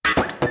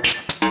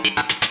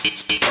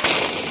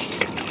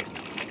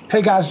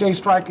Hey guys, Jay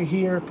Stryker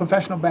here,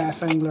 professional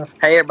bass angler.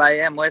 Hey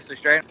everybody, I'm Wesley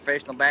Stratton,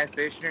 professional bass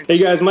fisher. Hey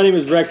guys, my name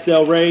is Rex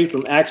L. Ray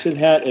from Action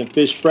Hat and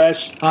Fish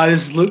Fresh. Hi,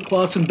 this is Luke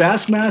Clausen,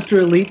 Bassmaster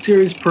Elite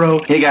Series Pro.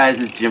 Hey guys,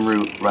 it's Jim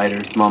Root, writer,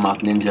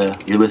 Smallmouth Ninja.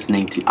 You're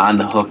listening to On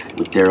the Hook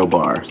with Daryl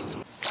Bars.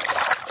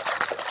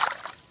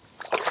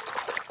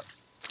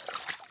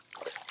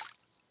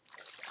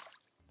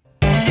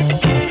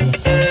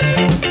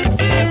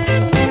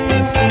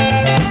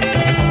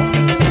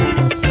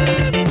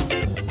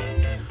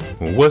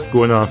 What's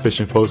going on,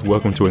 fishing folks?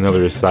 Welcome to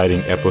another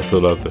exciting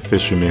episode of the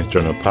Fisherman's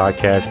Journal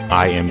podcast.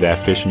 I am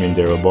that fisherman,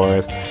 Daryl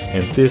Bars,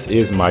 and this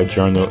is my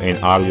journal in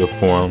audio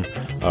form.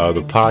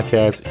 The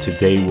podcast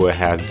today will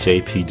have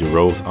JP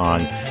DeRose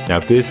on. Now,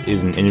 this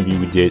is an interview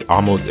we did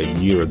almost a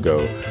year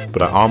ago,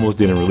 but I almost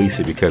didn't release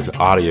it because my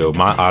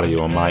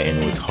audio on my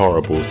end was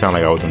horrible. It sounded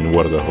like I was in the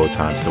water the whole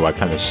time, so I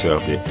kind of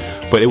shelved it.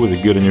 But it was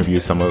a good interview,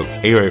 so I'm going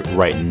to air it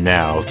right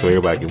now so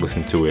everybody can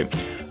listen to it.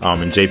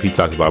 And JP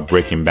talks about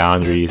breaking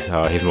boundaries,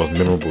 his most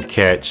memorable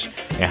catch,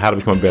 and how to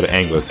become a better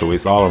angler. So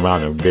it's all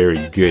around a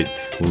very good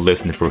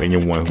listen for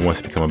anyone who wants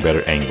to become a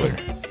better angler.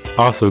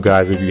 Also,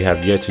 guys, if you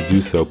have yet to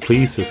do so,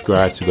 please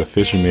subscribe to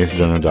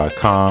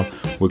thefishermansjournal.com.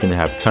 We're going to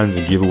have tons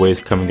of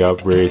giveaways coming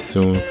out very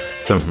soon.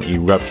 Some from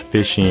Erupt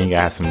Fishing.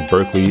 I have some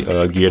Berkeley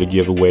gear to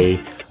give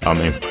away.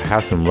 And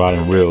perhaps some rod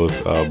and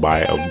reels by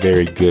a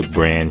very good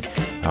brand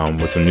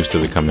with some new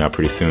stuff coming out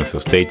pretty soon. So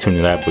stay tuned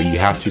to that. But you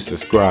have to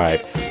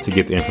subscribe to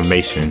get the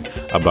information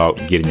about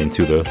getting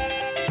into the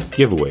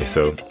giveaway.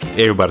 So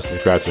everybody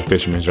subscribe to the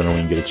Fisherman's Journal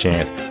when you get a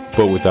chance.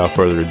 But without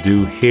further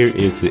ado, here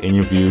is the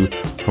interview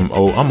from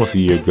almost a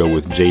year ago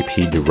with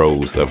JP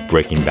DeRose of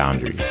Breaking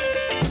Boundaries.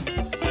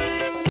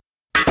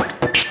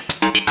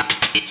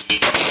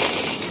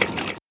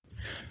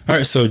 All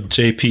right, so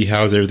JP,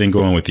 how's everything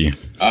going with you?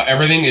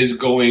 Everything is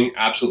going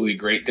absolutely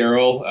great,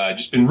 Daryl.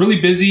 Just been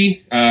really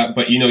busy,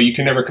 but you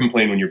can never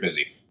complain when you're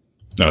busy.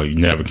 No, you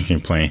never can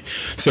complain.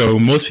 So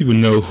most people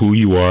know who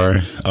you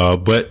are,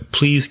 but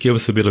please give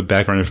us a bit of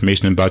background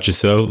information about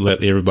yourself.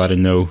 Let everybody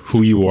know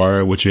who you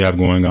are, what you have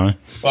going on.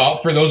 Well,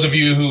 for those of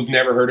you who've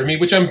never heard of me,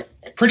 which I'm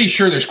pretty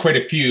sure there's quite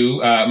a few,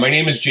 my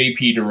name is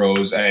JP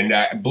DeRose,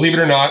 and believe it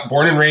or not,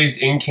 born and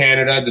raised in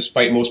Canada,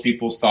 despite most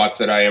people's thoughts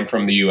that I am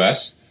from the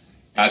U.S.,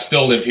 I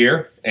still live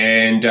here,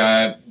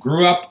 and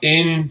grew up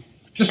in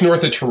just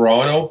north of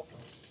Toronto,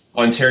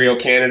 Ontario,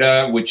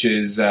 Canada, which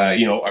is, a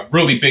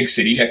really big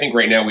city. I think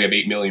right now we have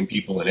 8 million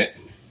people in it.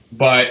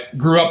 But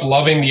grew up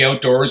loving the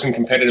outdoors and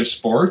competitive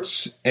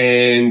sports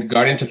and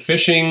got into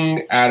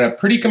fishing at a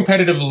pretty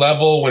competitive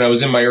level when I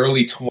was in my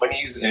early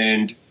 20s.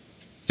 And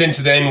since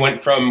then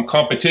went from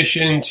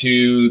competition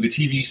to the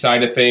TV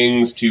side of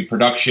things to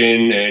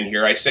production. And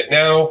here I sit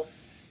now,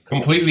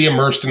 completely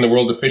immersed in the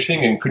world of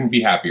fishing and couldn't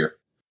be happier.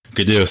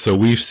 Good deal. So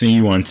we've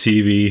seen you on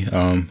TV.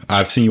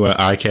 I've seen you at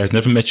ICAST.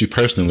 Never met you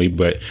personally,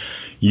 but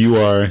you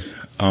are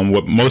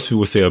what most people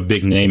would say a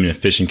big name in the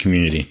fishing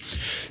community.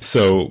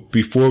 So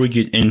before we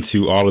get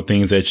into all the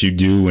things that you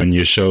do and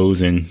your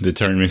shows and the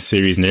tournament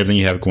series and everything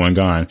you have going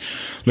on,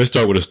 let's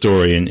start with a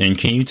story. And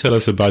can you tell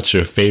us about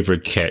your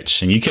favorite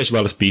catch? And you catch a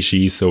lot of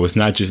species, so it's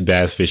not just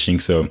bass fishing.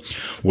 So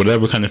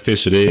whatever kind of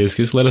fish it is,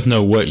 just let us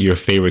know what your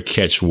favorite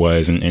catch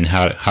was and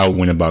how it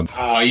went about.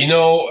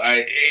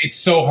 It's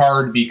so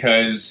hard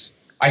because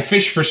I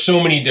fish for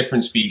so many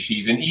different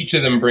species, and each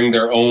of them bring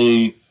their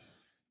own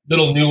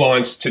little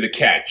nuance to the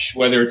catch,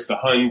 whether it's the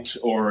hunt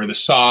or the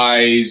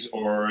size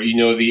or,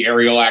 the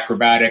aerial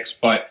acrobatics.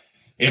 But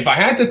if I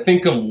had to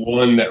think of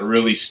one that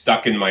really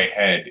stuck in my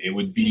head, it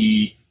would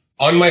be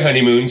on my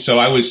honeymoon. So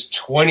I was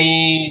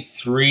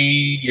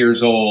 23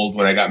 years old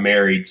when I got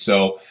married.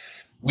 So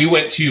we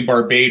went to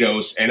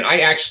Barbados, and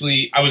I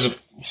was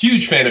a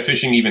huge fan of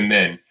fishing even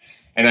then.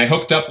 And I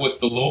hooked up with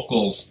the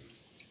locals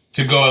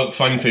to go out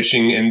fun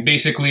fishing. And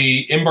basically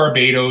in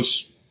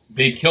Barbados,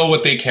 they kill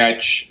what they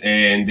catch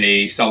and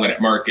they sell it at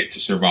market to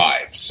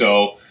survive.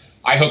 So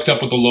I hooked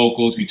up with the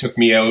locals. He took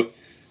me out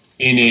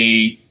in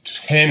a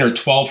 10 or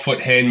 12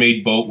 foot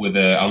handmade boat with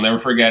I'll never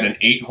forget, an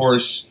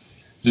 8-horse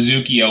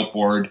Suzuki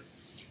outboard.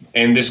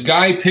 And this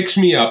guy picks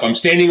me up. I'm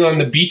standing on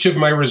the beach of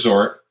my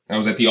resort. I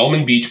was at the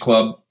Almond Beach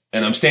Club,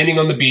 and I'm standing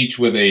on the beach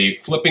with a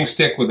flipping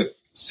stick with a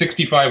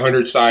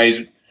 6,500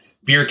 size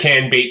beer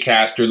can bait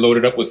caster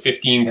loaded up with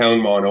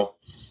 15-pound mono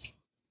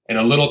and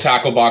a little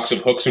tackle box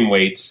of hooks and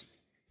weights.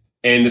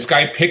 And this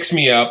guy picks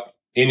me up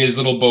in his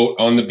little boat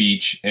on the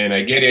beach, and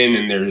I get in,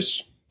 and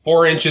there's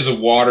 4 inches of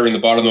water in the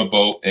bottom of the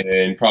boat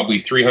and probably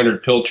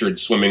 300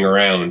 pilchards swimming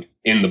around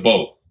in the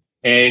boat.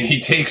 And he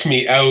takes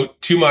me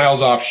out 2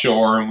 miles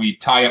offshore, and we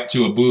tie up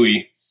to a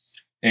buoy,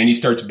 and he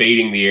starts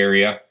baiting the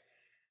area.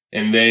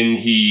 And then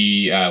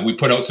we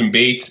put out some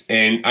baits,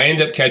 and I end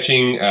up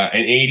catching an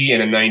 80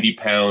 and a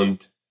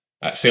 90-pound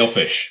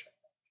sailfish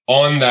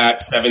on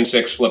that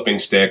 7.6 flipping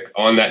stick,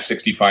 on that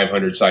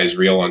 6,500 size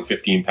reel on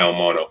 15-pound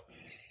mono.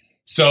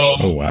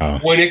 So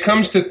when it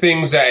comes to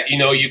things that,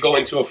 you go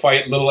into a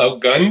fight a little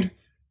outgunned,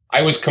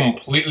 I was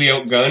completely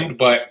outgunned,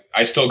 but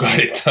I still got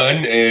it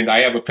done. And I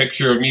have a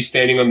picture of me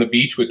standing on the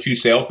beach with 2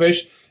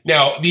 sailfish.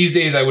 Now, these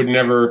days I would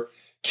never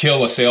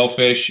kill a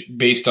sailfish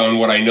based on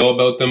what I know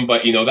about them,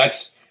 but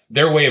that's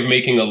their way of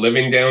making a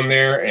living down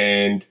there.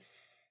 And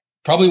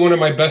probably one of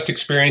my best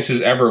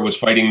experiences ever was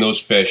fighting those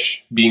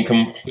fish, being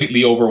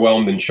completely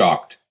overwhelmed and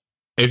shocked.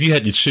 If you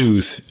had to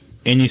choose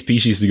any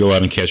species to go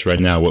out and catch right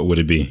now, what would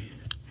it be?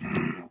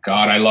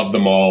 God, I love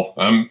them all.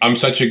 I'm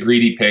such a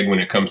greedy pig when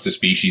it comes to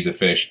species of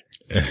fish.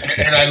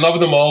 And I love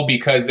them all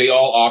because they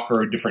all offer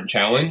a different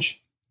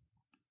challenge.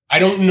 I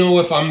don't know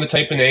if I'm the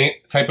type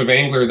of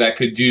angler that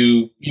could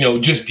do,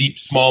 just deep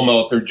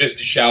smallmouth or just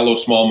shallow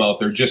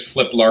smallmouth or just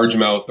flip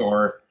largemouth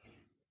or,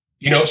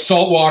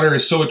 saltwater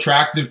is so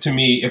attractive to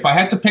me. If I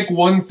had to pick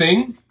one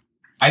thing,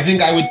 I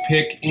think I would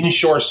pick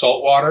inshore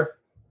saltwater.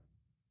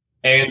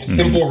 And the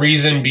simple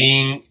reason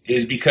being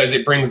is because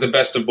it brings the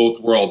best of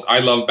both worlds. I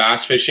love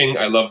bass fishing.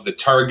 I love the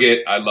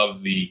target. I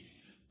love the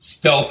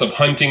stealth of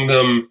hunting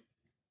them.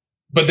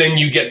 But then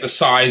you get the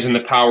size and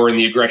the power and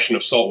the aggression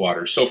of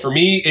saltwater. So for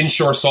me,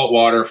 inshore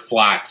saltwater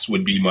flats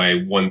would be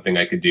my one thing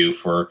I could do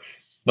for,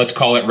 let's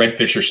call it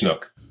redfish or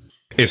snook.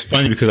 It's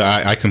funny because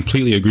I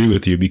completely agree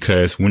with you,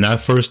 because when I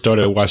first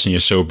started watching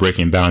your show,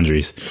 Breaking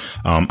Boundaries,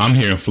 I'm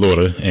here in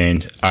Florida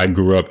and I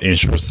grew up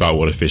inshore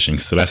saltwater fishing.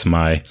 So that's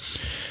my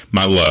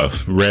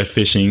love. Red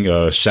fishing,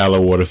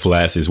 shallow water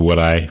flats is what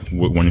I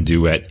would want to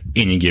do at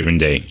any given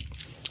day.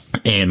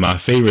 And my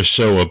favorite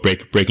show of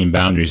Breaking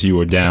Boundaries, you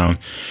were down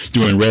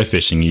doing red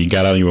fishing. You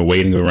got out and you were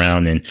waiting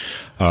around and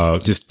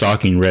just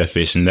stalking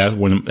redfish. And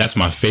that's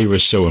my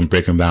favorite show in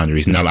Breaking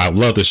Boundaries. Now, I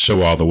love the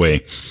show all the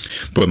way,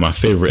 but my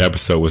favorite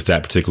episode was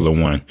that particular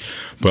one.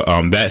 But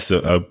that's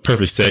a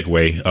perfect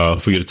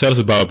segue for you to tell us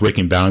about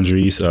Breaking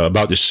Boundaries,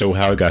 about the show,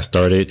 how it got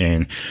started,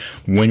 and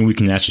when we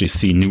can actually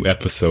see new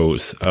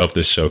episodes of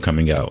the show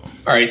coming out.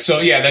 All right. So,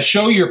 yeah, the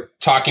show you're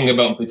talking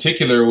about in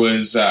particular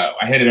was I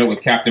headed out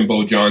with Captain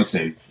Bo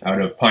Johnson out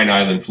of Pine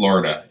Island,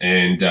 Florida.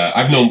 And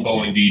I've known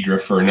Bo and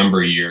Deidre for a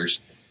number of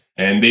years,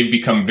 and they've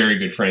become very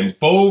good friends.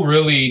 Bo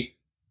really,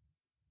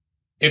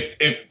 if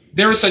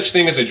there was such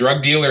thing as a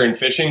drug dealer in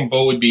fishing,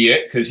 Bo would be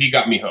it, because he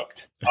got me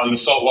hooked on the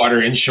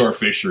saltwater inshore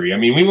fishery. I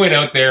mean, we went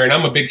out there, and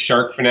I'm a big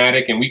shark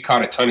fanatic, and we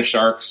caught a ton of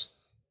sharks.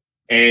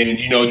 And,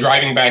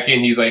 driving back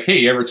in, he's like, hey,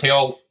 you ever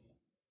tail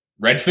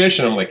redfish?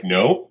 And I'm like,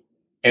 no.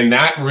 And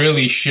that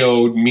really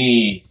showed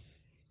me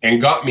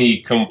and got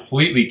me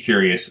completely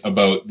curious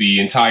about the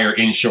entire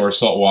inshore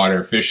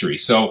saltwater fishery.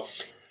 So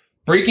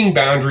Breaking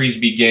Boundaries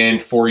began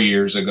 4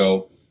 years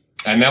ago,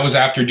 and that was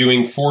after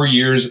doing 4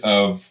 years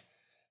of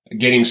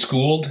getting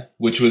schooled,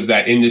 which was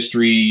that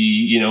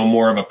industry,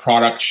 more of a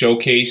product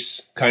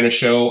showcase kind of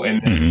show.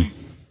 And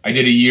I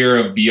did a year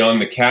of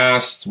Beyond the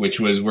Cast, which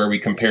was where we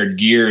compared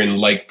gear in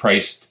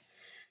like-priced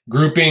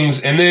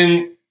groupings. And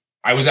then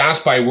I was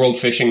asked by World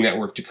Fishing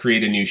Network to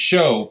create a new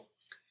show.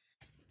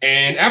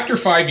 And after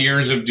 5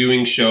 years of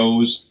doing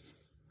shows,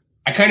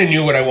 I kind of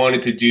knew what I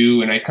wanted to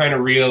do, and I kind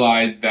of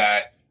realized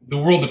that the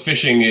world of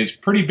fishing is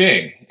pretty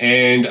big,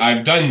 and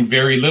I've done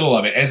very little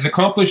of it. As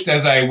accomplished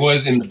as I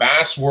was in the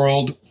bass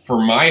world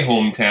for my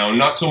hometown,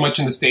 not so much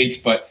in the States,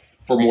 but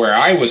from where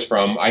I was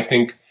from, I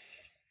think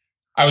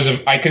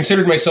I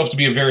considered myself to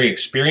be a very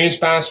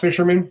experienced bass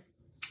fisherman,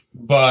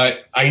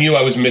 but I knew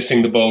I was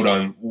missing the boat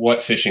on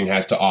what fishing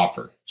has to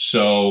offer.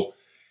 So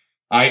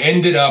I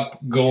ended up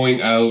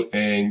going out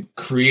and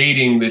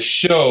creating this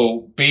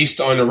show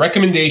based on a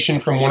recommendation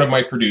from one of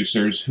my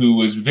producers who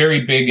was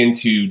very big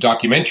into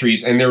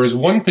documentaries. And there was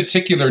one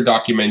particular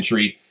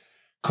documentary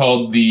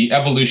called The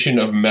Evolution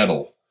of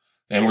Metal.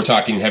 And we're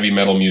talking heavy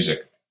metal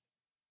music.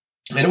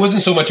 And it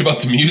wasn't so much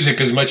about the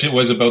music as much it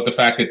was about the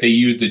fact that they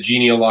used a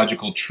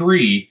genealogical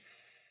tree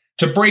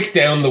to break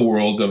down the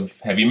world of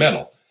heavy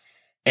metal.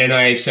 And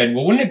I said,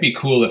 well, wouldn't it be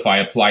cool if I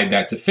applied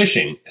that to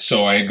fishing?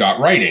 So I got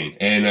writing,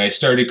 and I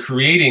started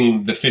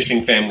creating the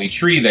fishing family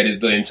tree that is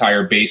the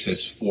entire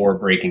basis for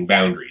Breaking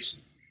Boundaries.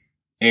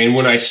 And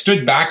when I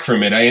stood back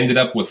from it, I ended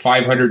up with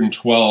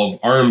 512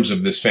 arms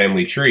of this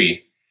family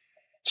tree,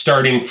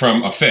 starting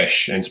from a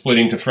fish and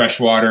splitting to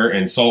freshwater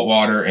and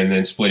saltwater, and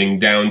then splitting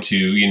down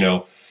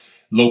to,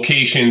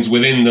 locations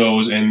within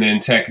those, and then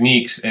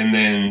techniques, and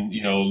then,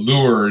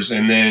 lures,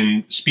 and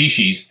then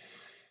species.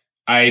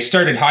 I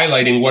started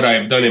highlighting what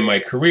I've done in my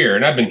career,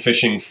 and I've been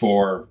fishing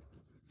for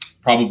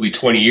probably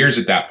 20 years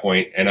at that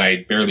point, and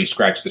I barely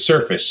scratched the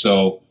surface.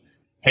 So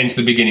hence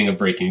the beginning of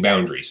Breaking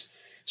Boundaries.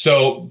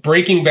 So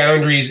Breaking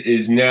Boundaries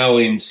is now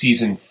in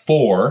season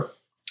 4.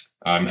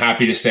 I'm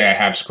happy to say I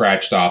have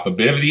scratched off a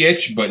bit of the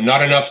itch, but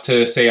not enough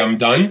to say I'm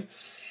done.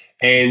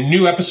 And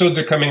new episodes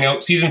are coming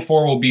out. Season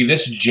 4 will be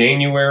this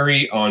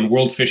January on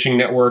World Fishing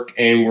Network,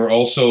 and we're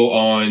also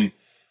on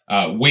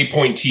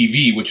Waypoint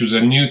TV, which was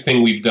a new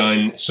thing we've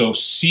done. So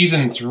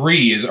season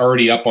 3 is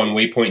already up on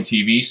Waypoint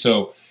TV.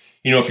 So,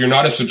 if you're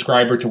not a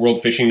subscriber to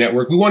World Fishing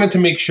Network, we wanted to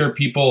make sure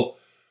people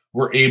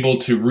were able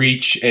to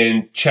reach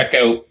and check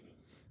out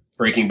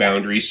Breaking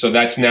Boundaries. So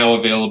that's now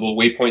available.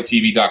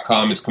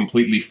 WaypointTV.com is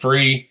completely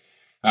free.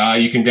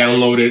 You can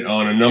download it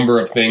on a number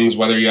of things,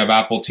 whether you have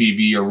Apple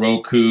TV or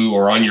Roku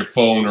or on your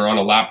phone or on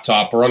a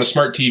laptop or on a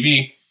smart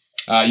TV.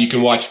 You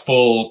can watch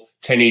full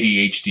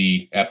 1080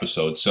 HD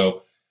episodes.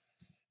 So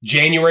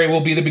January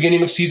will be the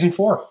beginning of season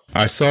 4.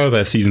 I saw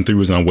that season 3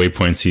 was on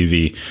Waypoint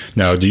TV.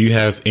 Now, do you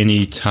have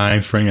any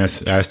time frame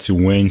as to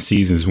when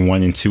seasons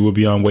 1 and 2 will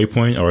be on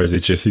Waypoint, or is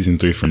it just season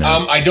 3 for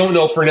now? I don't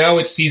know. For now,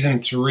 it's season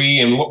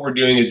 3, and what we're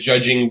doing is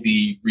judging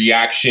the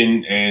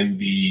reaction and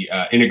the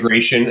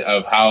integration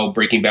of how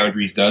Breaking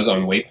Boundaries does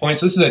on Waypoint.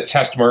 So this is a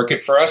test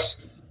market for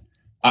us.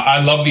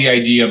 I love the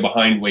idea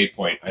behind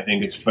Waypoint. I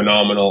think it's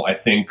phenomenal. I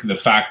think the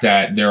fact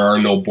that there are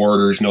no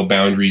borders, no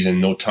boundaries, and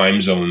no time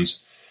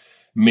zones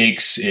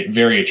makes it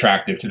very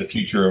attractive to the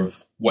future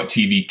of what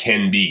TV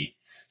can be.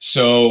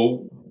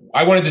 So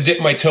I wanted to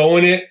dip my toe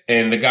in it,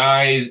 and the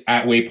guys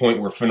at Waypoint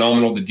were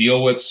phenomenal to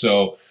deal with.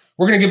 So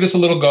we're going to give this a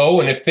little go,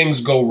 and if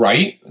things go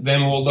right,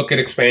 then we'll look at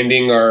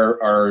expanding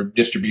our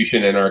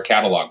distribution and our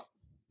catalog.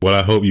 Well,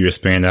 I hope you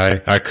expand.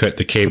 I cut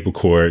the cable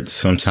cord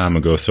some time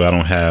ago, so I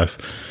don't have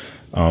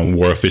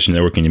World Fishing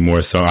Network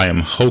anymore. So I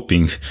am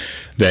hoping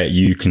that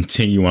you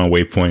continue on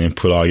Waypoint and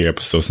put all your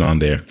episodes on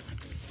there.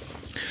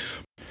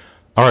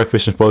 All right,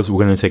 fishing folks,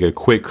 we're going to take a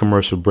quick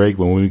commercial break.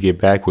 When we get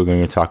back, we're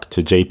going to talk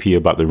to JP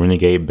about the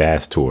Renegade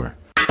Bass Tour.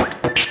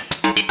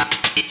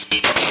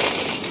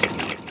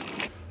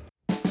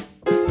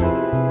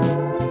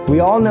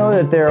 We all know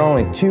that there are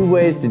only 2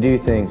 ways to do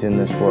things in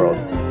this world,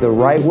 the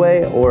right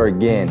way or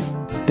again.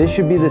 This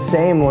should be the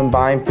same when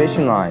buying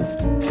fishing line.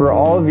 For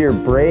all of your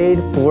braid,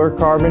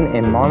 fluorocarbon,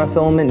 and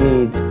monofilament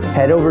needs,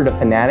 head over to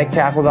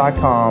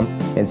fanatictackle.com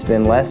and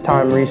spend less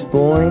time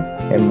respooling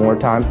and more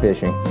time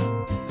fishing.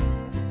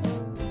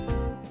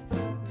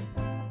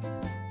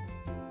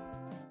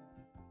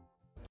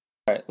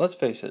 Alright, let's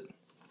face it.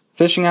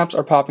 Fishing apps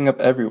are popping up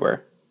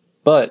everywhere,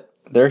 but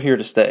they're here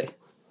to stay.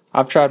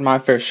 I've tried my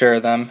fair share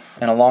of them,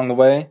 and along the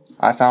way,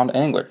 I found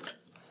Angler.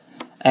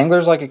 Angler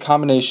is like a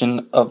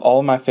combination of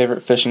all of my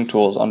favorite fishing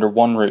tools under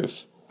one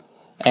roof.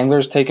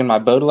 Angler's taken my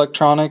boat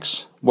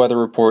electronics, weather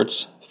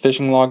reports,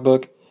 fishing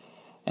logbook,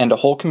 and a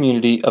whole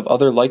community of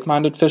other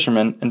like-minded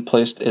fishermen and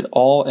placed it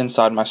all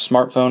inside my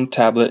smartphone,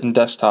 tablet, and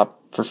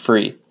desktop for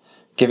free,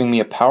 giving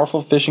me a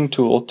powerful fishing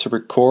tool to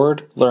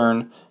record,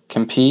 learn,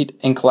 compete,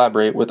 and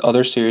collaborate with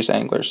other serious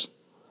anglers.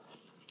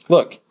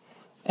 Look,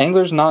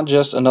 Angler's not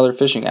just another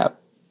fishing app.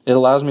 It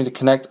allows me to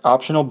connect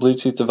optional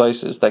Bluetooth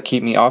devices that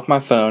keep me off my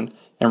phone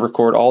and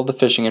record all the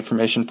fishing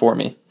information for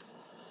me.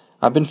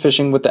 I've been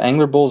fishing with the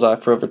Angler Bullseye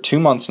for over 2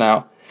 months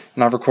now,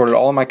 and I've recorded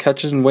all of my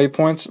catches and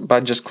waypoints by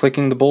just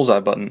clicking the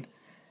Bullseye button.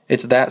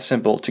 It's that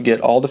simple to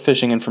get all the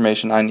fishing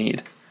information I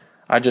need.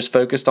 I just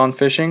focused on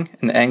fishing,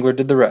 and Angler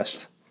did the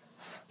rest.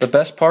 The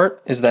best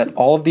part is that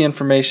all of the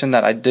information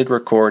that I did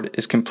record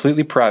is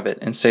completely private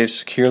and saved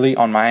securely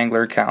on my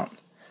Angler account.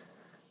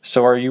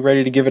 So are you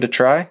ready to give it a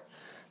try?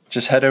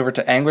 Just head over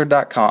to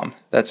angler.com.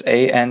 That's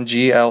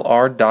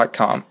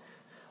ANGLR.com.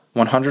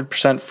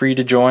 100% free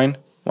to join,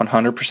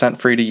 100%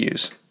 free to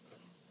use.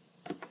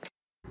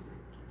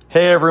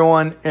 Hey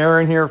everyone,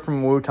 Aaron here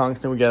from Woo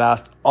Tungsten. We get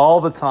asked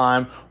all the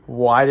time,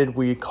 why did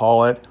we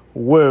call it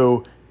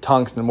Woo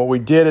Tungsten? What we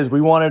did is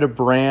we wanted a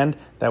brand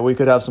that we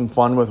could have some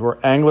fun with. We're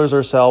anglers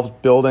ourselves,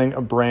 building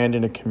a brand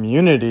in a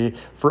community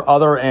for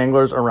other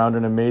anglers around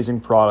an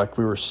amazing product.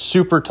 We were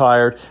super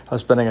tired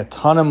of spending a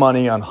ton of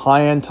money on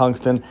high-end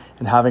tungsten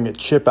and having it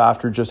chip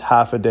after just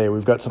half a day.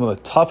 We've got some of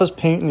the toughest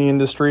paint in the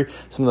industry,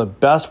 some of the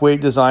best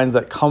weight designs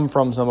that come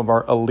from some of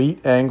our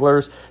elite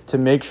anglers to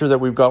make sure that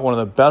we've got one of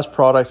the best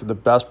products at the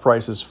best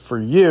prices for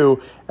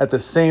you, at the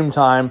same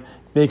time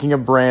making a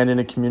brand in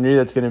a community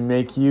that's going to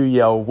make you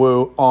yell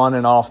woo on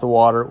and off the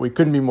water. We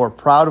couldn't be more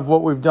proud of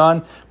what we've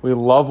done. We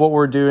love what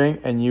we're doing,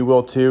 and you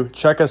will too.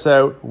 Check us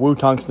out,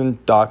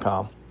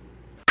 wootungsten.com.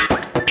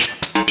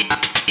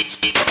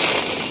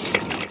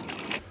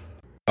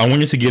 I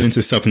wanted to get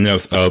into something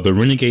else. The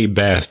Renegade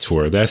Bass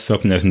Tour. That's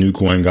something that's new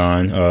going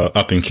on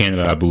up in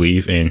Canada, I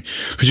believe. And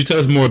could you tell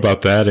us more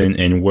about that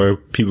and where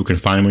people can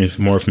find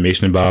more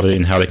information about it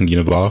and how they can get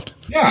involved?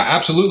 Yeah,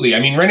 absolutely. I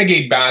mean,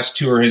 Renegade Bass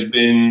Tour has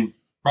been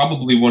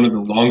probably one of the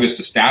longest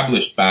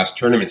established bass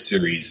tournament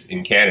series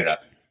in Canada.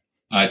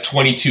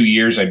 22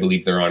 years, I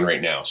believe they're on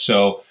right now.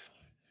 So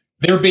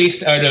they're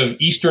based out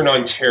of Eastern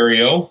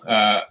Ontario,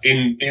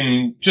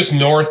 in just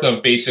north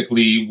of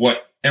basically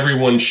what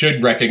everyone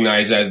should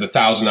recognize as the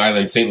Thousand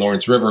Islands St.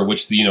 Lawrence River,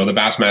 which the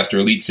Bassmaster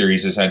Elite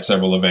Series has had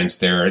several events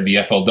there. The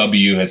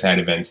FLW has had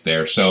events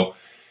there. So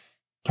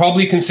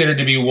probably considered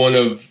to be one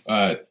of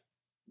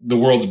the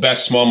world's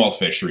best smallmouth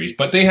fisheries.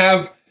 But they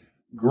have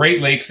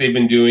Great Lakes they've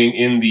been doing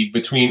in the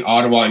between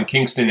Ottawa and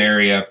Kingston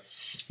area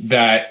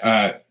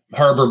that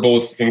harbor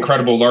both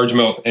incredible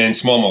largemouth and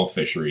smallmouth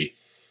fishery.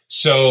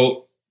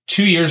 So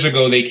 2 years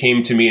ago, they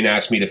came to me and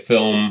asked me to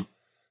film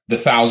the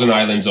Thousand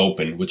Islands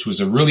Open, which was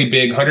a really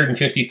big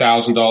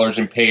 $150,000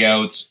 in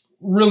payouts,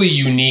 really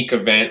unique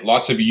event,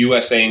 lots of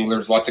U.S.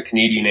 anglers, lots of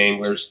Canadian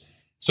anglers.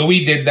 So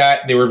we did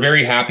that. They were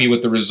very happy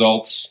with the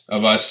results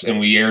of us, and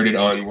we aired it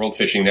on World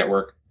Fishing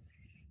Network.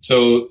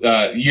 So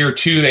year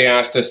 2, they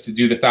asked us to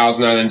do the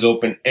Thousand Islands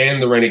Open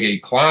and the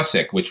Renegade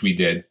Classic, which we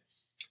did.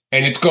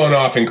 And it's gone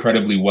off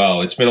incredibly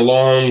well. It's been a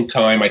long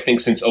time, I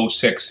think since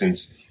 2006,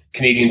 since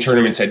Canadian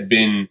tournaments had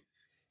been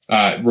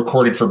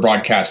recorded for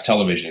broadcast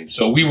television.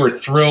 So we were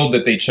thrilled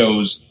that they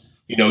chose,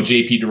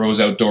 JP DeRose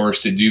Outdoors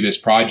to do this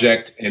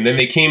project. And then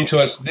they came to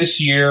us this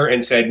year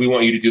and said, we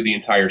want you to do the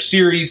entire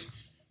series.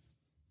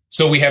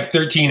 So we have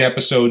 13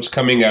 episodes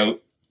coming out.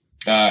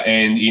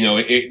 And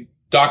it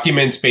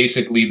documents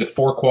basically the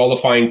 4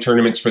 qualifying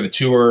tournaments for the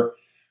tour,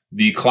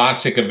 the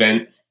classic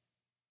event.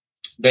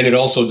 Then it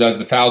also does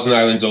the Thousand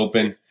Islands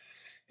Open,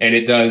 and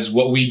it does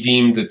what we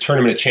deemed the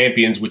Tournament of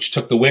Champions, which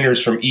took the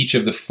winners from each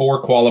of the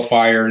 4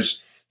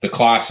 qualifiers, the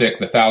classic,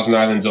 the Thousand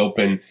Islands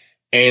Open,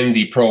 and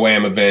the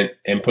Pro-Am event,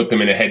 and put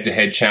them in a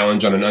head-to-head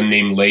challenge on an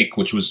unnamed lake,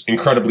 which was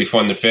incredibly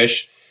fun to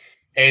fish.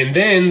 And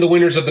then the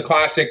winners of the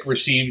classic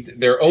received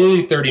their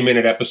own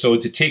 30-minute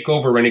episode to take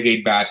over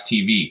Renegade Bass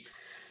TV.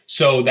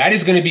 So that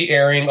is going to be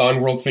airing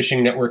on World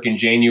Fishing Network in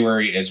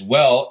January as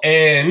well.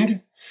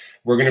 And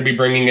we're going to be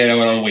bringing it out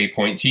on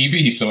Waypoint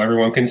TV so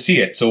everyone can see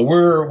it. So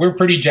we're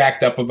pretty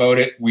jacked up about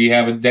it. We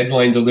have a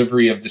deadline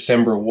delivery of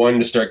December 1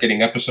 to start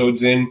getting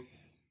episodes in.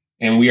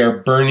 And we are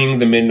burning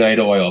the midnight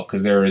oil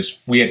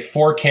because we had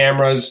 4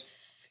 cameras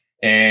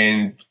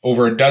and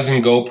over a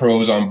dozen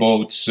GoPros on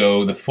boats.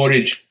 So the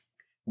footage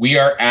we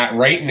are at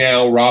right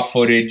now, raw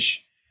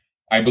footage,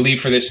 I believe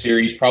for this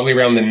series, probably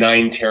around the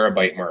 9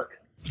 terabyte mark.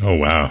 Oh,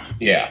 wow.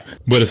 Yeah.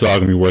 But it's all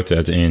going to be worth it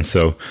at the end.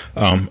 So,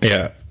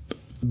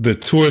 the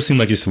tour seemed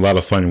like it's a lot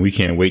of fun. We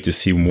can't wait to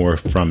see more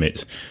from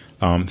it.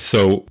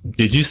 So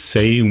did you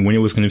say when it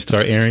was going to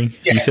start airing?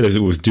 Yeah. You said it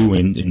was due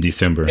in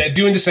December. Yeah,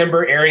 due in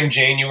December, airing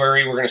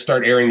January. We're going to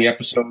start airing the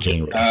episode.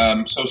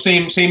 So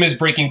same as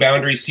Breaking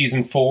Boundaries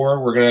season 4.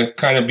 We're going to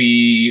kind of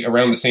be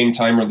around the same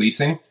time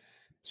releasing.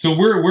 So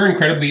we're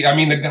incredibly,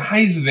 the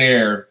guys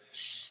there,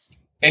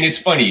 and it's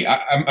funny.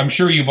 I'm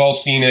sure you've all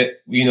seen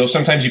it.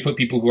 Sometimes you put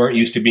people who aren't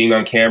used to being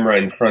on camera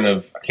in front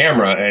of a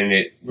camera, and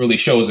it really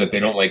shows that they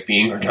don't like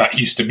being or not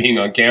used to being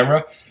on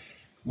camera.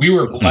 We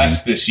were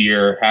blessed this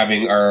year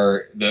having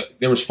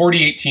there was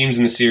 48 teams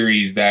in the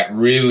series that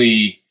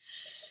really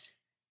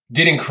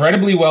did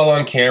incredibly well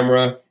on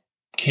camera,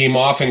 came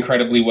off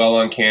incredibly well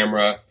on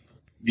camera.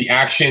 The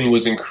action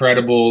was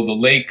incredible. The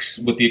lakes,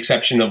 with the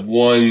exception of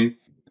one,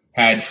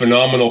 had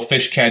phenomenal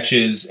fish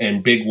catches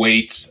and big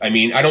weights. I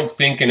don't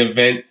think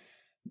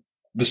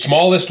the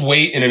smallest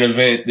weight in an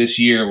event this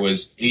year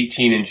was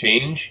 18 and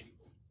change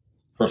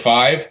for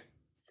 5.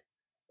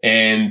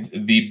 And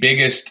the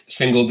biggest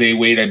single day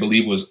weight, I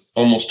believe, was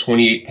almost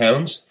 28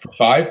 pounds for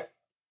 5.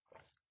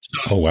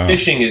 Oh, wow.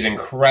 Fishing is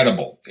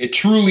incredible. It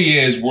truly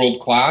is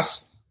world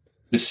class.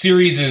 The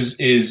series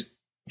is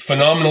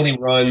phenomenally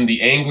run.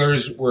 The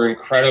anglers were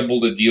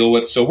incredible to deal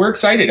with. So we're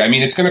excited.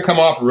 It's going to come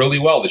off really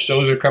well. The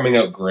shows are coming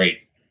out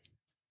great.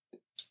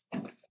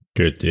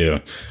 Good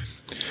deal.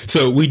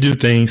 So we do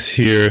things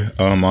here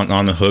on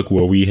the hook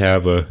where we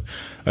have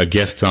a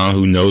guest on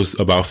who knows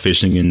about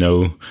fishing and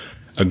know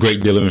a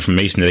great deal of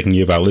information that they can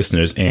give our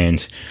listeners.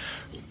 And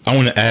I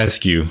want to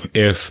ask you,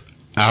 if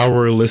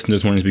our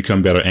listeners want to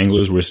become better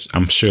anglers, which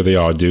I'm sure they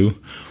all do,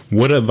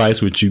 what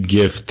advice would you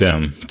give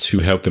them to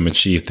help them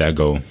achieve that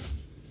goal?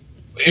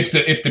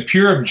 If the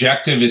pure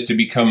objective is to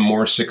become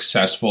more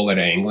successful at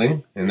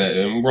angling,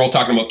 and we're all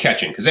talking about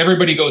catching, because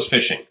everybody goes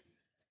fishing.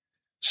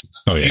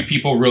 Few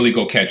people really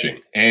go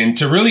catching. And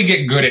to really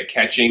get good at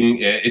catching,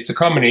 it's a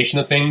combination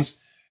of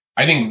things.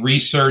 I think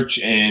research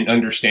and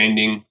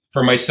understanding.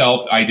 For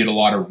myself, I did a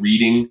lot of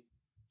reading.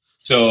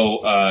 So,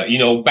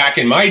 back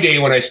in my day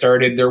when I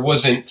started, there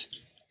wasn't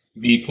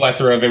the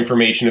plethora of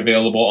information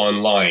available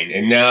online.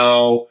 And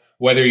now,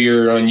 whether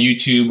you're on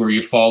YouTube or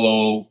you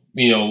follow,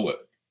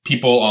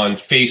 people on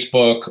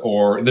Facebook,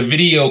 or the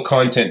video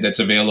content that's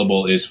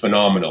available is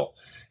phenomenal.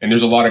 And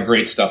there's a lot of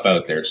great stuff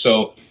out there.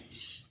 So,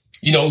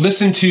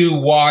 listen to,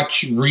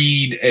 watch,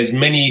 read as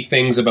many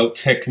things about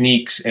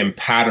techniques and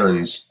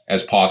patterns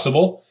as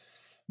possible.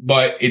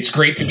 But it's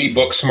great to be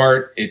book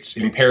smart. It's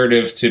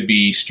imperative to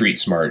be street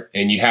smart,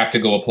 and you have to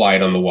go apply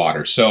it on the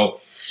water. So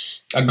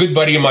a good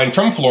buddy of mine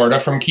from Florida,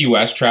 from Key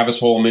West, Travis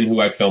Holman, who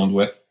I filmed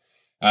with,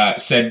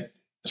 said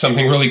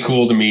something really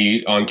cool to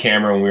me on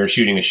camera when we were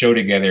shooting a show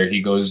together.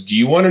 He goes, "Do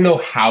you want to know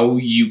how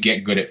you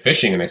get good at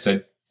fishing?" And I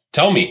said,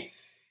 "Tell me."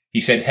 He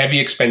said, "Heavy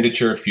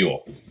expenditure of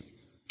fuel."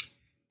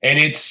 And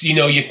it's,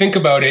 you think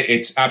about it,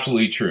 it's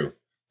absolutely true.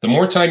 The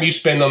more time you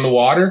spend on the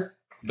water,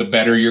 the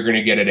better you're going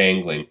to get at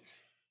angling.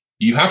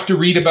 You have to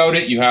read about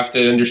it. You have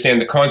to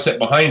understand the concept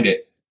behind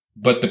it.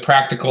 But the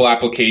practical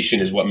application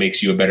is what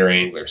makes you a better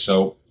angler.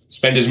 So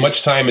spend as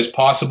much time as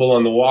possible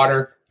on the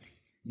water.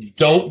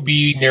 Don't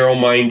be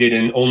narrow-minded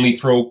and only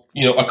throw,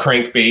 a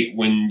crankbait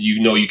when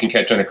you can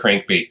catch on a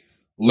crankbait.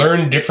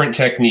 Learn different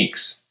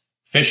techniques.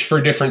 Fish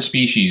for different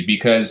species,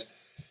 because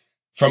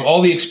from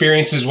all the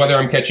experiences, whether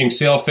I'm catching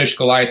sailfish,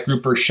 Goliath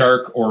grouper,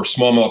 shark, or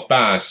smallmouth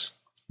bass,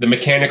 the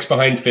mechanics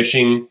behind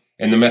fishing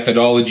and the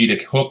methodology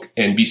to hook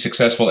and be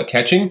successful at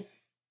catching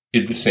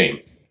is the same.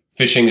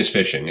 Fishing is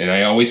fishing. And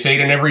I always say it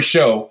in every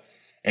show,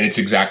 And it's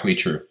exactly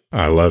true.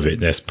 I love it.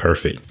 That's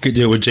perfect. Good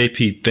deal. Well,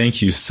 JP,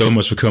 thank you so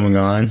much for coming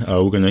on.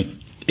 We're going to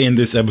end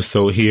this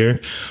episode here.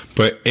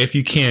 But if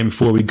you can,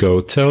 before we go,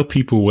 tell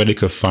people where they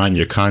could find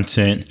your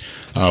content.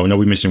 I know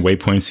we mentioned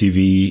Waypoint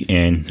TV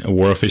and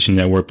World Fishing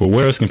Network, but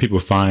where else can people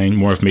find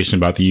more information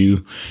about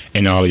you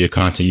and all of your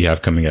content you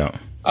have coming out?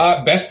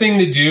 Best thing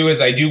to do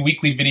is I do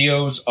weekly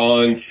videos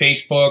on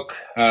Facebook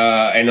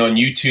and on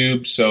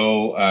YouTube.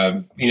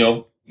 So,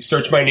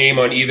 search my name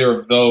on either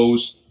of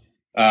those.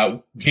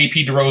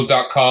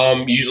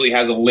 JPDeRose.com usually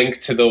has a link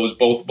to those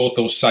both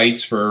those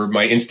sites for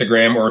my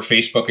Instagram or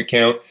Facebook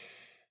account.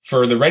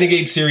 For the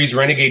Renegade series,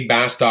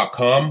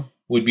 renegadebass.com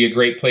would be a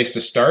great place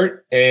to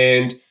start.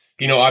 And,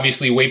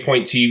 obviously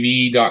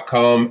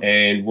waypointtv.com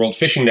and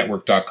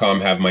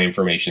worldfishingnetwork.com have my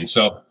information.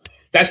 So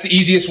that's the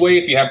easiest way.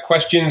 If you have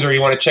questions or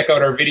you want to check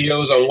out our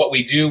videos on what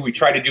we do, we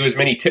try to do as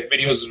many tip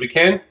videos as we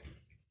can.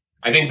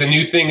 I think the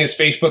new thing is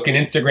Facebook and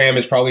Instagram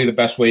is probably the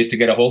best ways to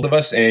get a hold of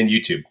us, and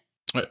YouTube.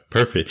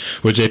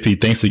 Perfect. Well,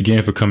 JP, thanks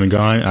again for coming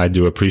on. I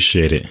do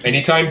appreciate it.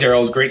 Anytime, Daryl.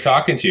 It was great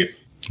talking to you.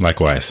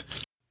 Likewise.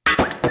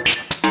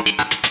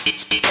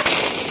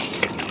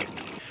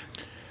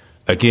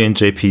 Again,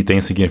 JP,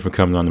 thanks again for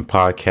coming on the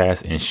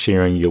podcast and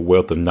sharing your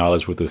wealth of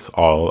knowledge with us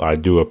all. I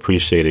do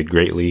appreciate it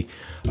greatly.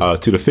 To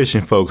the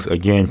fishing folks,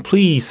 again,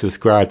 please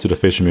subscribe to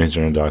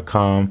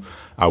thefishermansjournal.com.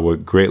 I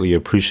would greatly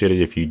appreciate it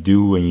if you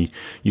do and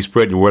you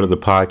spread the word of the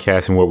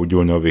podcast and what we're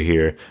doing over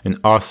here. And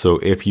also,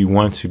 if you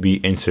want to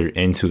be entered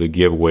into the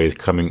giveaways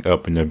coming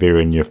up in the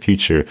very near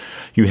future,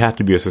 you have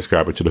to be a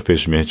subscriber to the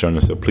Fisherman's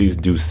Journal. So please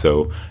do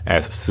so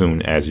as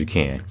soon as you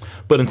can.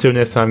 But until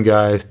next time,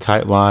 guys,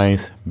 tight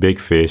lines, big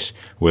fish.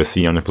 We'll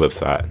see you on the flip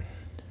side.